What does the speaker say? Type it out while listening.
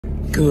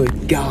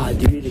Good God,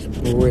 dude, it just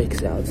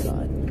bricks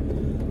outside.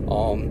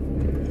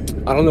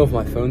 I don't know if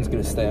my phone's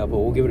gonna stay up, but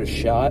we'll give it a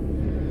shot.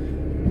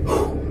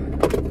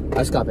 I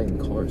just got back in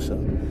the car, so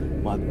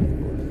my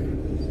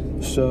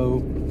bad. So,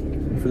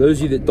 for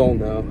those of you that don't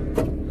know,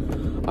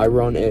 I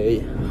run a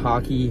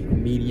hockey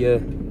media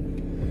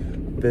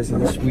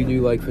business. We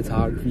do like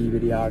photography,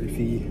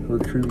 videography,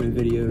 recruitment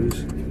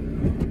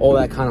videos, all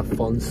that kind of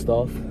fun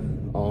stuff.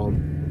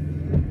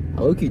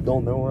 I look-y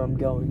don't know where I'm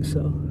going,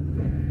 so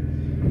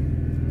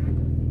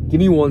give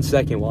me 1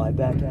 second while I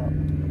back out.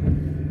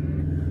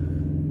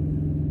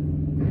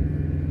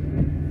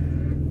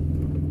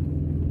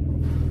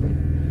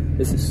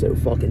 This is so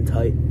fucking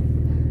tight.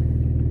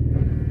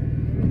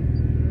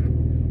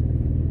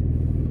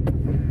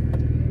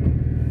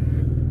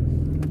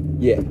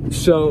 Yeah,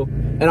 so,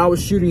 and I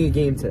was shooting a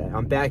game today.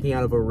 I'm backing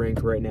out of a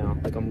rink right now.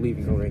 Like, I'm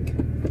leaving a rink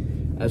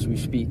as we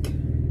speak.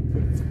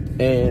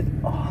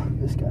 And, oh,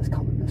 this guy's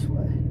coming this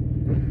way.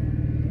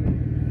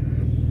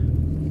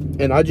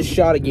 And I just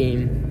shot a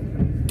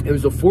game. It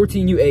was a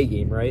 14U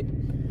game, right?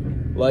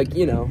 Like,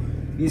 you know,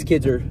 these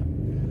kids are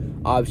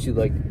obviously,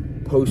 like,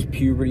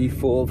 post-puberty,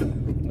 full of,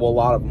 well, a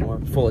lot of them are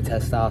full of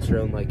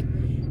testosterone, like,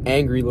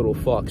 angry little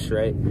fucks,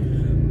 right?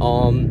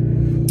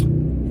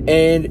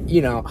 And,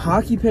 you know,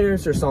 hockey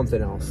parents are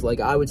something else.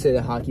 Like, I would say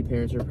that hockey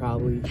parents are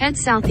probably... Head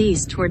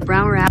southeast toward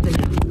Brower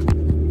Avenue.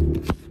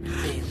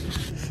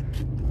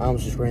 I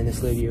almost just ran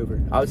this lady over.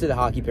 I would say the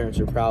hockey parents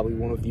are probably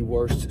one of the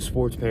worst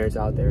sports parents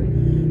out there.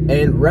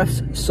 And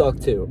refs suck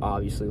too,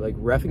 obviously. Like,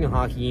 reffing a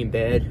hockey game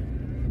bad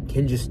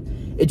can just...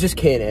 It just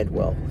can't end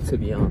well, to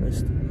be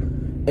honest.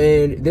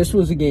 And this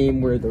was a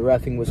game where the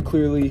reffing was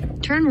clearly...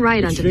 Turn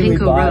right onto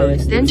Pinko Road,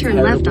 then turn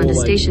left onto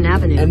Station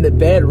Avenue. And the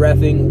bad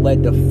reffing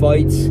led to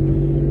fights.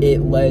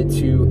 It led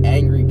to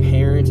angry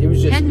parents. It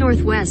was just... Head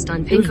northwest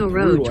on Pinko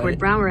Road toward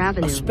Brower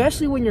Avenue.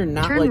 Especially when you're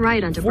not, turn like...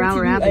 right onto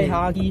Brower Avenue.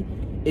 Hockey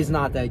is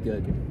not that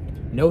good.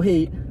 No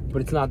hate,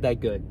 but it's not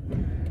that good.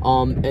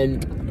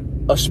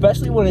 And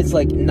especially when it's,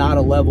 like, not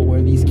a level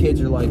where these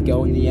kids are, like,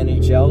 going to the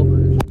NHL.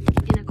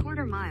 In a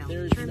quarter mile,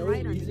 turn no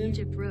right onto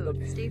Egypt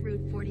Road, State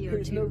Route 4002.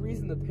 There's no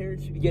reason the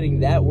parents should be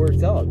getting that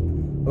worked up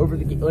over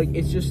the game. Like,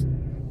 it's just...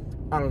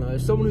 I don't know.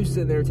 As someone who's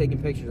sitting there taking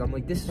pictures, I'm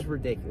like, this is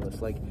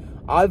ridiculous. Like,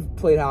 I've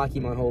played hockey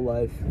my whole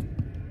life.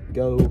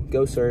 Go,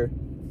 sir.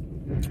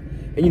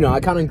 And, you know, I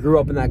kind of grew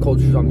up in that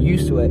culture, so I'm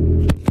used to it.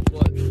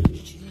 But,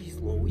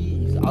 jeez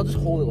Louise, I'll just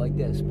hold it like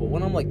this. But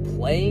when I'm, like,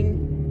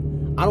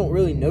 playing, I don't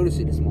really notice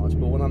it as much.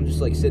 But when I'm just,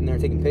 like, sitting there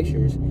taking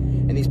pictures,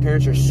 and these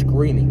parents are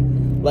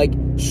screaming, like,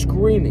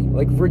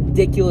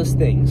 ridiculous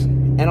things.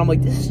 And I'm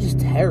like, this is just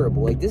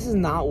terrible. Like, this is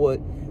not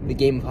what the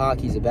game of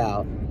hockey's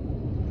about.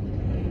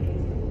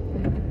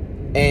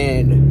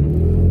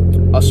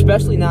 And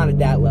especially not at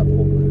that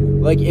level.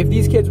 Like, if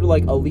these kids were,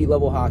 like, elite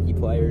level hockey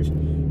players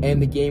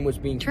and the game was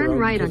being turn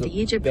right onto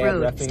Egypt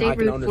Road, reffing, State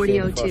Route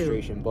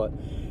 4002. But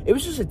it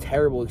was just a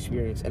terrible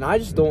experience, and I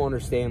just don't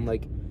understand.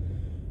 Like,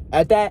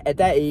 at that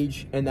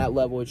age and that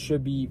level, it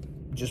should be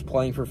just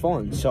playing for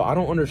fun. So I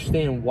don't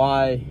understand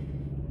why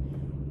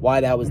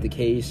that was the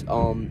case.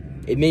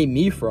 It made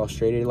me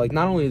frustrated. Like,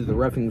 not only the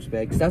reffing was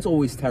bad, because that's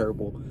always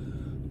terrible.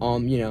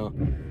 You know.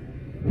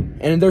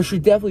 And there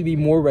should definitely be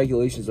more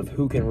regulations of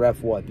who can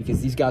ref what, because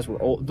these guys were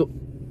old.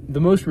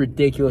 The most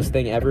ridiculous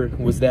thing ever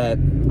was that,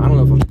 I don't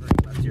know if I'm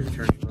turning left here or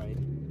turning right,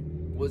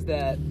 was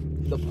that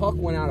the puck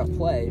went out of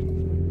play.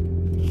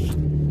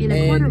 In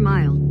a quarter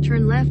mile,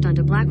 turn left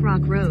onto Black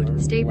Rock Road,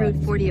 State Route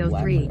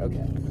 4003. Okay.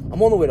 I'm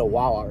on the way to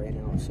Wawa right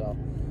now, so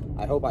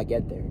I hope I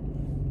get there.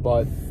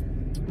 But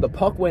the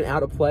puck went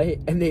out of play,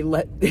 and they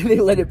let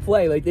it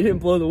play. Like, they didn't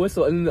blow the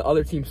whistle, and then the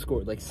other team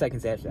scored, like,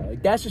 seconds after that.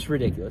 Like, that's just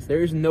ridiculous.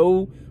 There is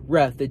no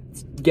ref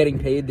that's getting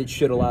paid that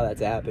should allow that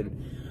to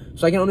happen.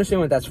 So I can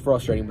understand why that's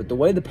frustrating, but the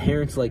way the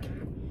parents, like,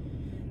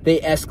 they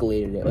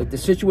escalated it. Like, the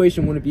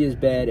situation wouldn't be as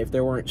bad if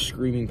there weren't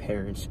screaming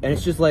parents. And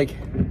it's just, like,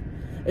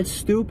 it's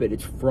stupid.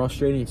 It's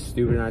frustrating. It's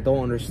stupid, and I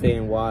don't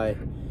understand why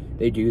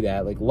they do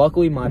that. Like,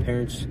 luckily, my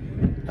parents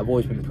have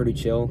always been pretty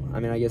chill. I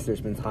mean, I guess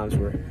there's been times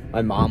where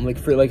my mom, like,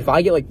 if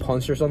I get, like,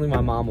 punched or something,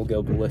 my mom will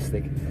go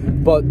ballistic.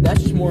 But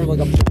that's just more of, like,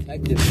 a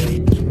protective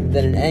thing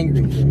than an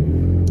angry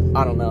thing.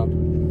 I don't know.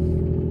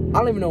 I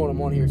don't even know what I'm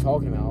on here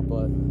talking about,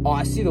 but... Oh,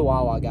 I see the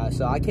Wawa guy,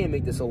 so I can't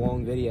make this a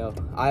long video.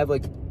 I have,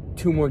 like,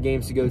 2 more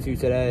games to go to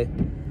today.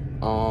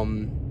 A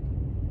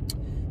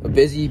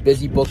busy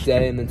book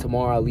day, and then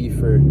tomorrow I leave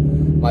for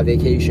my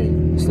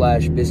vacation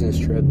 / business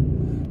trip.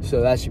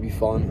 So that should be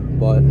fun.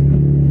 But,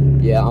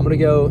 yeah, I'm going to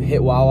go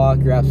hit Wawa,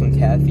 grab some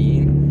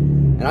caffeine.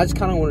 And I just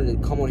kind of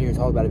wanted to come on here and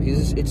talk about it,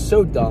 because it's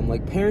so dumb.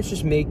 Like, parents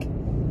just make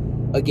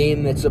a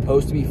game that's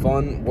supposed to be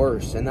fun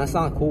worse, and that's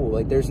not cool.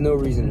 Like, there's no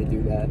reason to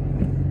do that.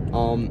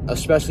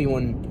 Especially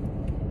when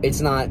it's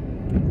not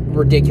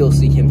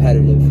ridiculously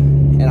competitive.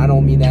 And I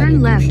don't mean that.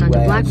 Turn left onto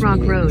Black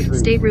Rock Road,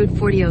 State Route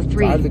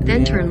 4003,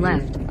 then turn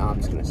left. I'm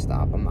just going to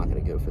stop. I'm not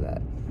going to go for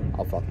that.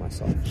 I'll fuck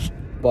myself.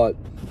 But,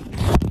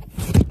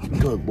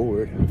 good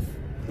Lord.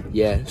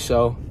 Yeah,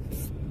 so,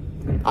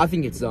 I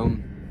think it's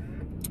dumb.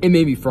 it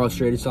made me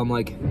frustrated. So I'm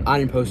like, I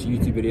didn't post a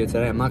YouTube video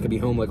today. I'm not gonna be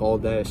home like all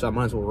day, so I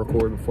might as well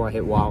record before I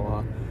hit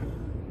Wawa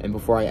and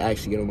before I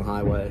actually get on the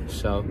highway.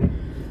 So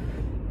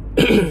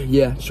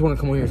yeah, just want to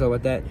come on here and talk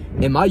about that.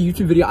 In my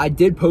YouTube video, I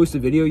did post a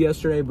video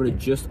yesterday, but it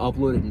just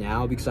uploaded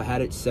now because I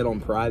had it set on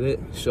private.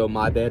 So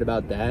my bad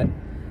about that.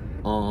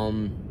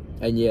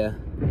 And yeah,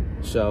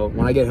 so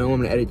when I get home,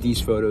 I'm gonna edit these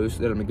photos.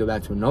 Then I'm gonna go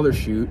back to another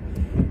shoot,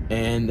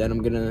 and then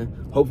I'm gonna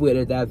hopefully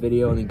edit that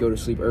video and then go to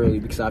sleep early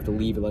because I have to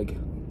leave at like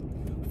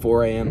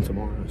 4 a.m.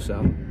 tomorrow.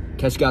 So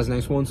catch you guys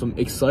next one. Some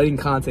exciting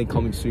content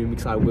coming soon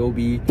because I will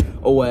be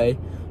away.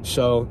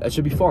 So that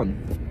should be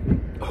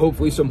fun.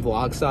 Hopefully some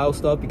vlog style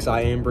stuff because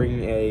I am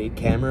bringing a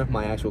camera,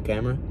 my actual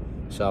camera.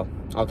 So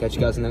I'll catch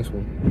you guys in the next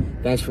one.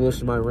 Thanks for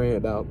listening to my rant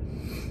about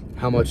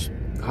how much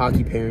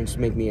hockey parents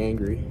make me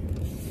angry.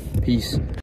 Peace.